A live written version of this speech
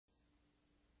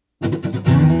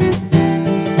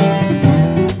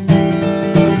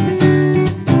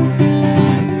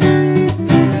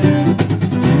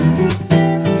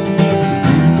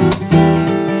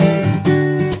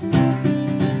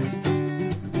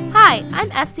Hi, I'm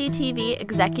SCTV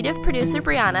Executive Producer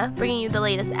Briana, bringing you the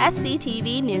latest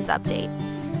SCTV news update.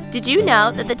 Did you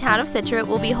know that the town of Scituate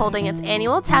will be holding its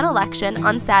annual town election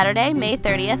on Saturday, May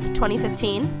 30th,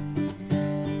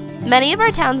 2015? Many of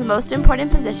our town's most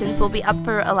important positions will be up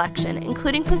for election,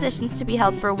 including positions to be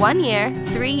held for 1 year,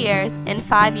 3 years, and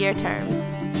 5-year terms.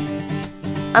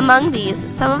 Among these,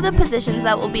 some of the positions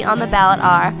that will be on the ballot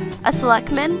are a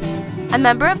selectman, a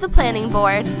member of the planning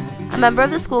board, a member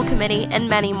of the school committee, and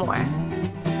many more.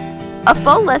 A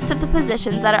full list of the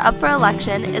positions that are up for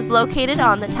election is located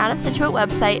on the Town of Scituate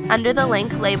website under the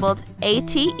link labeled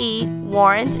ATE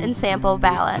Warrant and Sample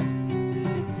Ballot.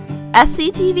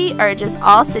 SCTV urges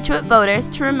all Scituate voters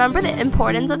to remember the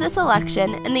importance of this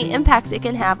election and the impact it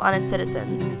can have on its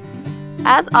citizens.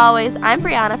 As always, I'm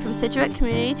Briana from Scituate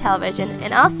Community Television,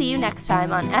 and I'll see you next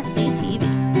time on SCTV.